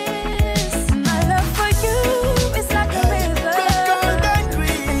is. My love for you is like a river,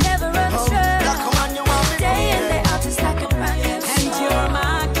 it never runs dry. Day in, day out, just like a brand new song. And you're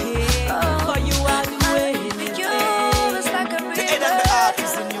my king, for you are the way. You is like a river,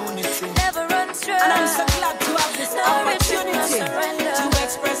 never runs dry. And I'm so glad to have this opportunity to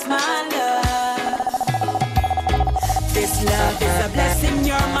express my love. This love is a blessing,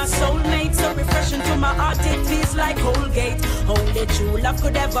 you're my soulmate. So refreshing to my heart, it feels like Colgate. Only true love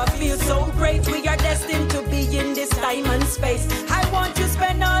could ever feel so great. We are destined to be in this time and space. I want to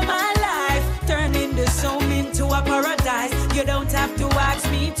spend all my life turning this home into a paradise. You don't have to ask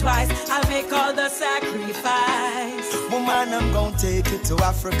me twice, I'll make all the sacrifice. Woman, I'm gonna take you to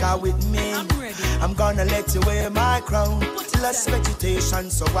Africa with me. I'm ready. I'm gonna let you wear my crown. Less vegetation,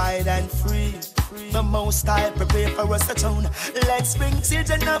 so wide and free. The most I prepare for us to tune. Let's bring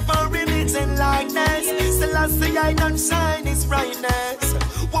children of our image and likeness. Celestia, I don't shine his brightness.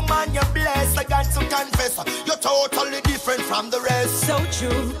 Woman, you're blessed, I got to confess. You're totally different from the rest. So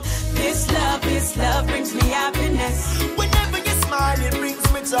true. This love brings me happiness. Whenever you smile, it brings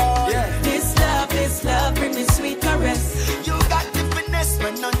me joy. This love brings me sweet caress. You got the finesse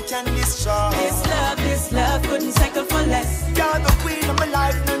when none can destroy. This love couldn't settle for less. You're the queen of my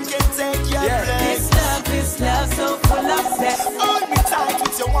life, none can take your place. This love, so full of zest. Hold me tight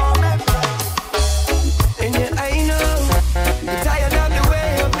with your warm embrace. And yeah, I know you're tired of the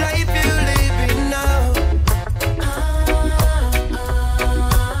way of life you living now.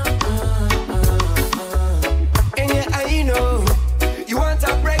 And yeah, I know you want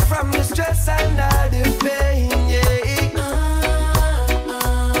a break from the stress and all the pain,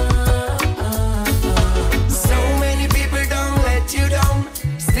 So many people don't let you down.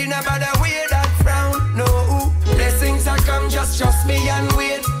 Still nobody wear that frown. No, blessings are come, just trust me and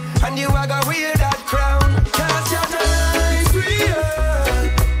wait. And you are gonna wear that crown. Cast your eyes real.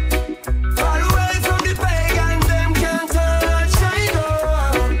 Far away from the pagan, them can't touch I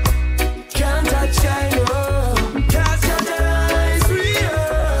know. Can't touch I know. Cast your eyes real.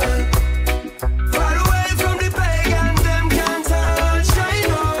 Far away from the pagan, them can't touch I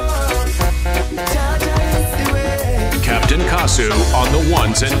know. Jaja is the way. Captain Kasu on the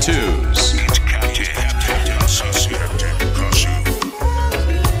ones and twos.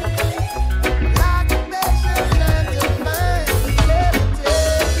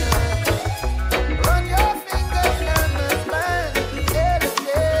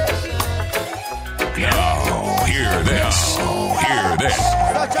 Now, hear this. Hear this.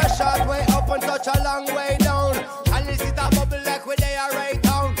 Such a short way up and such a long way down. And this is a bubble like where they are right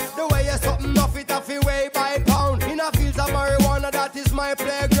down. The way you're something off it off your way by pound. In a fields of marijuana, that is my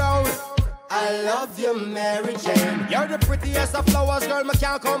playground. I love you, Mary Jane. You're the prettiest of flowers, girl, me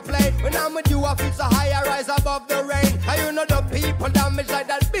can't complain. When I'm with you, I feel so high, I rise above the rain. And you know the people damage like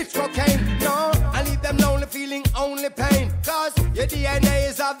that bitch cocaine. No, I leave them lonely, feeling only pain. Cause your DNA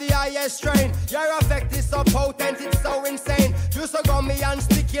is of the highest strain. Your effect is so potent, it's so insane. You so gummy and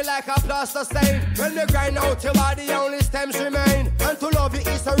sticky like a plaster stain. When you grind out your body, only stems remain. And to love you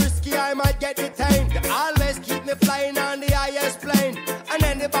is so risky, I might get detained. You always keep me flying on the highest plane. And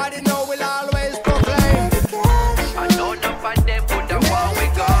anybody know will always proclaim. I know enough of them would have want we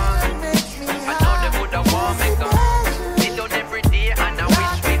gone. I know them would have want me gone. Sit down every day and I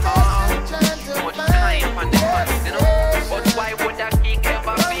wish we all so much time on the fans, you know. But why would a king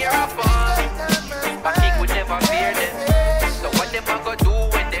ever fear a fall? A king would never fear them. So what them a go do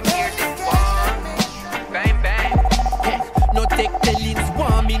when them hear this fall? Bang bang. Yeah, no take tellings,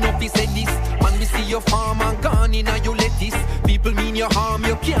 want me no fi say this. Man, we see your farm and gone in and you let this. People mean your harm,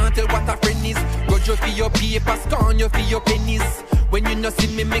 you can't tell what a friend is. Grudge you for your paper, scorn you for your pennies. When you no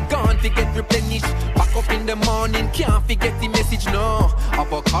see me gone, forget replenished. Back up in the morning, can't forget the message, no.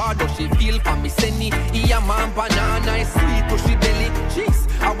 Avocado, she feel for me, send it. Yeah, man, banana is sweet, to she belly. Jeez,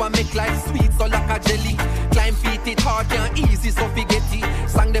 I want make life sweet, so like a jelly. Climb feet, it hard, can't easy, so forget it.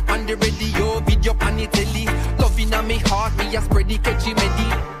 Sang the on the radio, video on the telly. Loving on me heart, me a spread the catchy medi.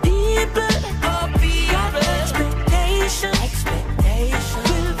 People, oh, people, expectation.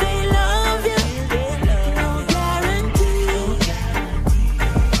 Will they love you? No guarantee.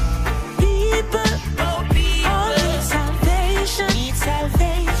 People, oh, people, need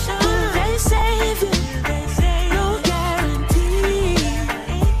salvation. Will they save you? No guarantee.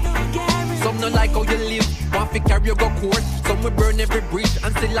 Some no like how you live, want to carry you go court. Some will burn every bridge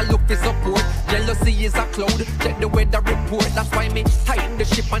and still I look for support. Jealousy is a cloud, check the weather report. That's why me tighten the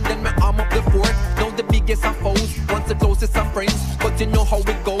ship and then me arm up the fort. Now the biggest of foes, once the closest of friends. But you know how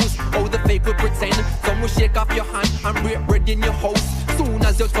it goes, how the fake will pretend. Some will shake off your hand and break bread in your house. Soon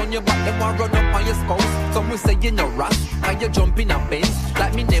as you turn your back, them will run up on your spouse. Some will say you no ras, and you jump in a Benz.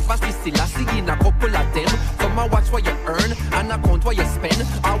 Like me never see still I see in a couple of them. Some will watch what you earn and account what you spend.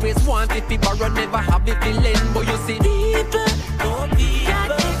 Always want if you borrow, never have if you lend. But you see people, oh, people,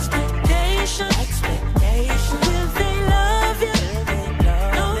 got expectation. Will they love you?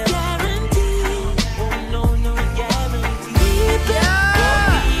 No guarantee. Oh, no guarantee. People,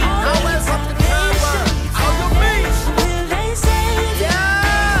 Now welcome to the third world. How you mean? will they save you?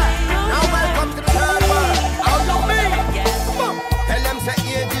 Now welcome to the third world. How you mean? Come on. Tell them say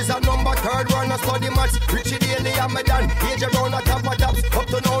age is a number, third world, no study much. Richie Daly and me done. Age around the top of tops. Up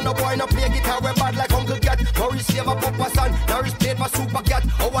to now, no boy no play guitar, we bad like Uncle Cat. Maurice save a Papa son. Norris played my super cat.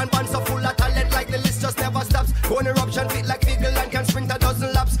 Oh, one band so full of talent like the list just never stops. One eruption fit like Figgle and can sprint a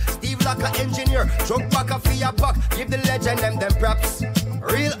dozen laps. Steve like a engineer, drunk back a fear buck. Give the legend them props.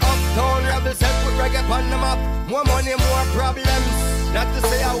 Real uptown rebels help put reggae on the map. More money, more problems. Not to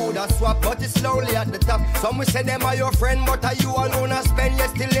say I woulda swap, but it's slowly at the top. Some will say them are your friend, but are you alone a spend?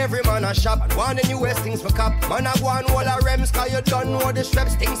 Yes, still every man a shop. And one of the newest things for cop. Man a go on all a rems, cause you don't know the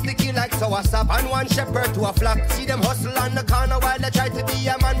straps. Things sticky like sour sap. And one shepherd to a flock. See them hustle on the corner while they try to be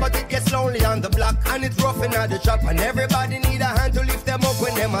a man, but it gets lonely on the block. And it's rough in the trap. And everybody need a hand to lift them up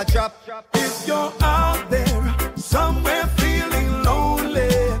when them a drop. If you're out there, somewhere feeling lonely,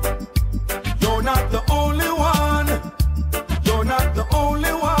 you're not the only one. You're not the only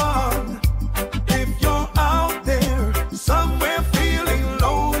one. If you're out there, somewhere feeling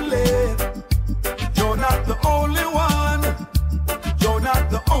lonely, you're not the only one. You're not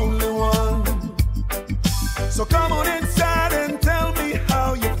the only one. So come on inside and tell me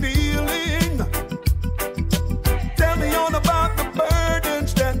how you're feeling. Tell me all about the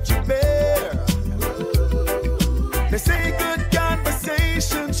burdens that you bear. They say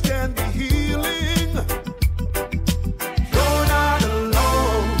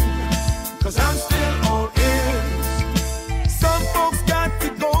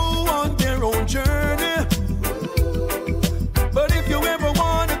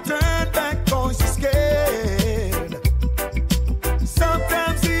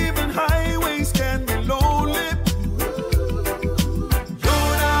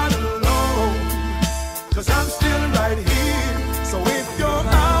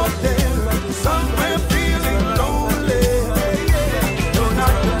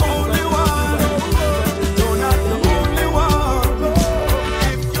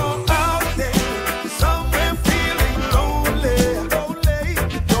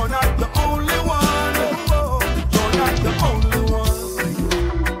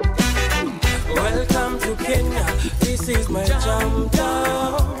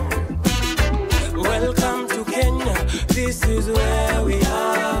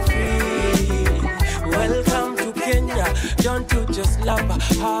want to just love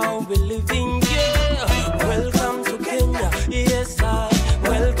how we living, yeah. Welcome to Kenya, yes I.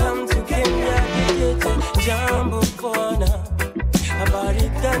 Welcome to Kenya, Jambo Kona, habari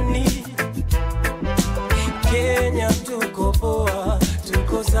gani? Kenya tuko poa,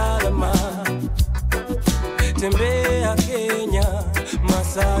 tuko salama. Tembea Kenya,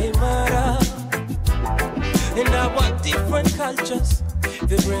 Masai Mara. And our different cultures,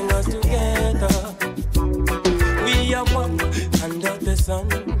 they bring us together. We are one under the sun,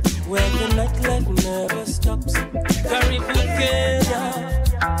 where the nightlife never stops. Karibu Kenya,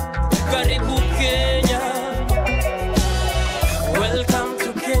 Karibu Kenya. Welcome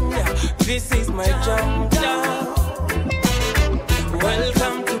to Kenya, this is my jam down.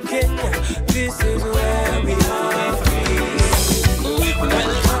 Welcome to Kenya, this is where we are free.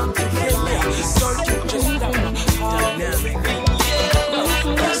 Welcome to Kenya, so to just love dynamic.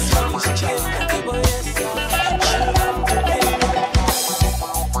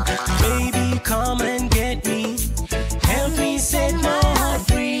 Baby, come and get me. Help me set my heart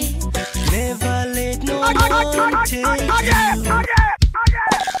free. Never let no one take you.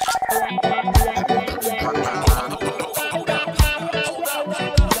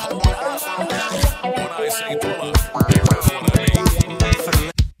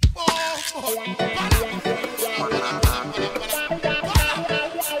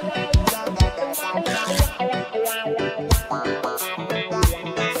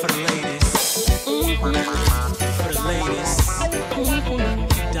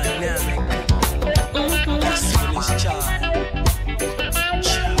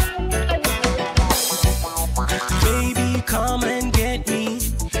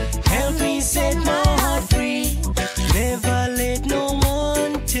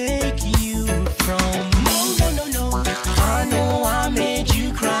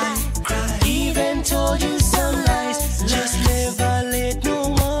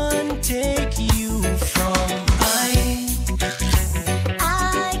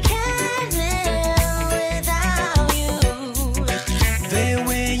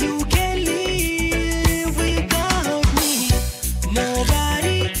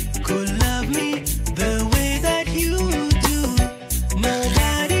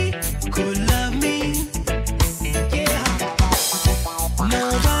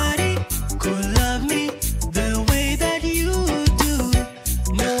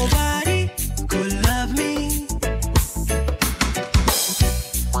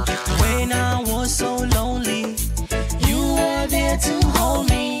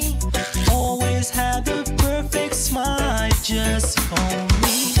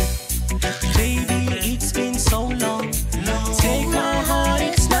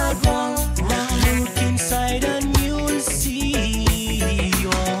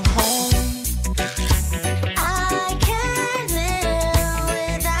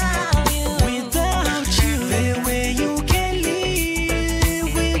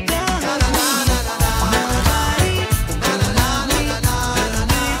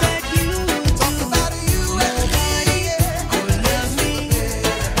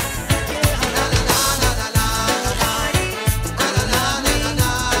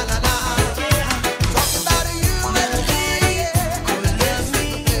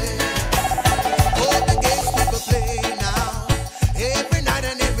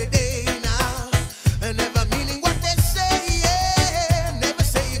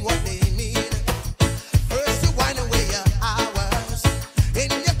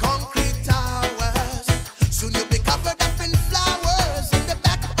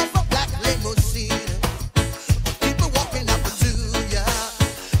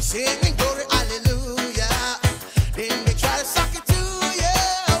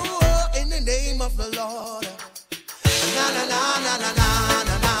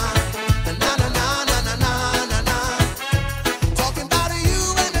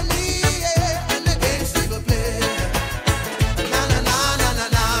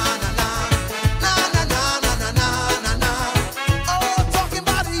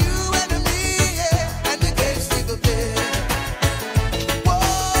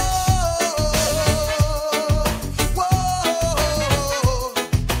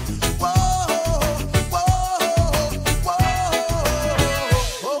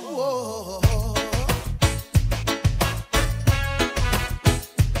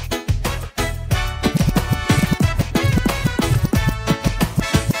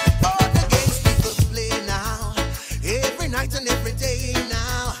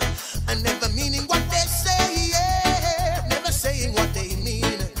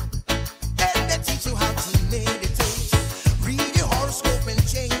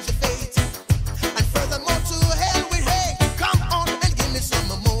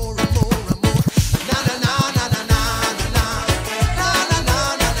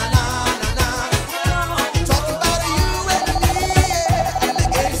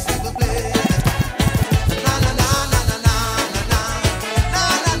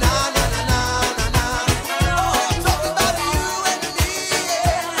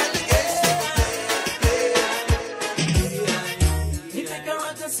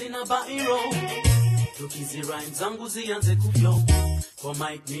 hata sina bairo. Tukizi rhyme zangu zianze kuflow. Kwa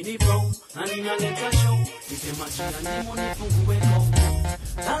mic mini bro, na ninaleta show. Nipe machina nimo nifungue go.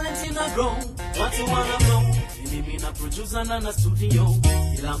 Talent ina grow, watu wana know. Mimi na producer na studio.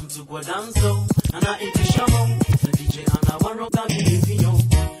 Ila mtu kwa dance anaitisha mo. Na DJ anawaroga vilivyo.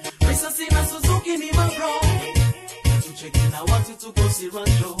 Pesa sina Suzuki ni mabro. Tucheki na watu tuko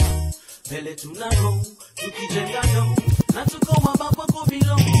siranjo. Bele tunaro, tukijenga no. Na tuko mababa kwa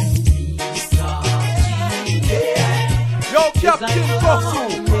bilo. Yo, Captain Kosu,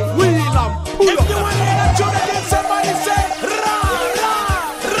 Willam, pull up. If you want to hear that tune again, somebody say, ra, ra, ra,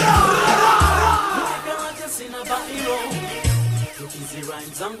 ra, ra. Hata sina bairo. Tukizi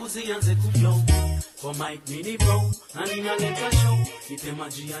rhyme zangu zianze kuflow. Kwa mic mini bro, na ninaleta show. Nipe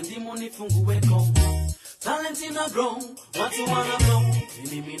maji ya ndimo nifungue go. Talent ina grow, watu wana know.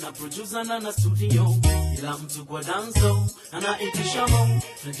 Mimi na producer na studio. Ila mtu kwa dance anaitisha mo.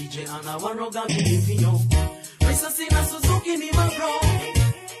 Na DJ anawaroga vilivyo. Pesa sina Suzuki ni mabro.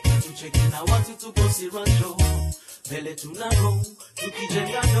 Tucheki na watu tuko siranjo. Bele tunaro,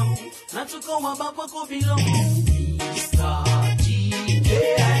 tukijenga no. Na tuko wababa kwa bilo. Mr. DJ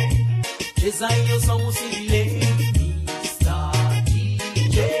cheza hiyo song usilile. Mr.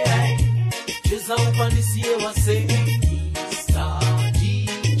 DJ cheza upandisiye wase. Mr.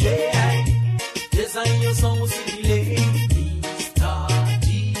 DJ cheza hiyo song usilile. Mr.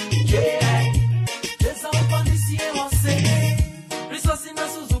 DJ cheza upandisiye wase. Risasi na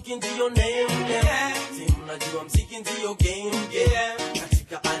Suzuki ndiyo name. Simu najua mziki ndiyo game.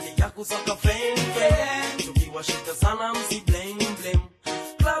 Katika hali ya kusaka fame. Tukiwashika sana msi blame.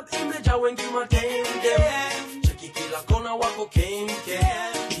 Club imejaa wengi matende. Cheki kila kona wako kenke.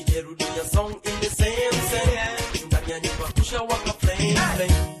 Kijerudia song ile same. Ndani ya nyumba kusha waka flame.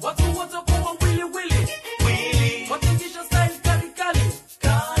 Watu wote kwa wili wili. Watingisha style kali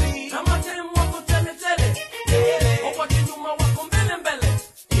kali. Na matem wako tele tele. Opa kinyuma wako mbele mbele.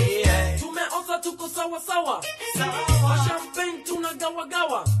 Tumeoza tuko sawa sawa. Wa champagne tunagawa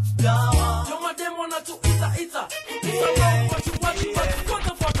gawa. Yo mademo na tu ita ita. Tukisa roho watu watu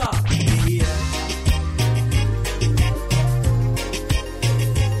fota fota.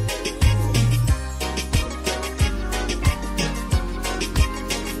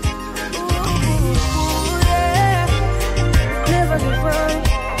 Never give up.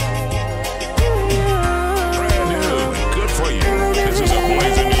 Brand new and good for you. This is a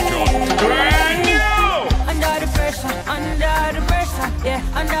Blazing New Joint. Brand new! Under the pressure, yeah,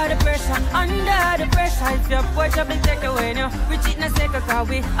 under the pressure. If your boy trouble take away now, we cheat na take a car,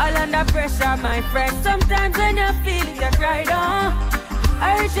 we all under pressure, my friend. Sometimes when you feel it, you cry down.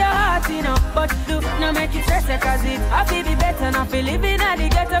 I hurt your heart, you know, but do not make it stress, cause it I feel be better, not feel living at the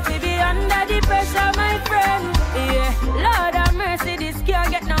ghetto, feel be under the pressure, my friend. Yeah, Lord have mercy, this can't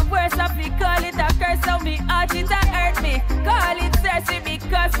get no worse. I feel call it a curse, so me heart it a hurt me. Call it thirsty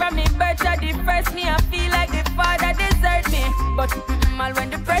because from me birth to the first me, I feel like the father desert me. But all when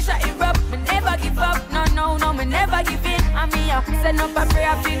the pressure erupt, me never give up. No, me never give in. And me up, send up a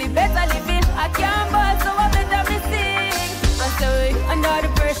prayer, feel it better living. I can't ball, so I better me sing. I say under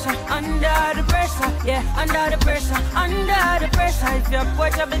the pressure, yeah, under the pressure. If your boy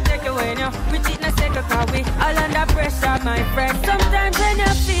trouble take away now, we cheat na take a car, we all under pressure, my friend. Sometimes when you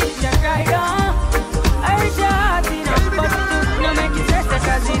feel it, you cry down. I hurt your heart, you know, but do not make it stress,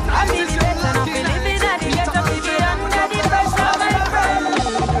 cause it I feel it better, not feel living at the ghetto, feel it under the pressure, my friend.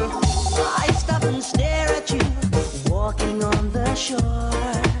 I stop and stare at you, walking on the shore.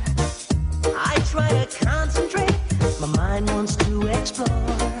 I try to concentrate, my mind wants to explore.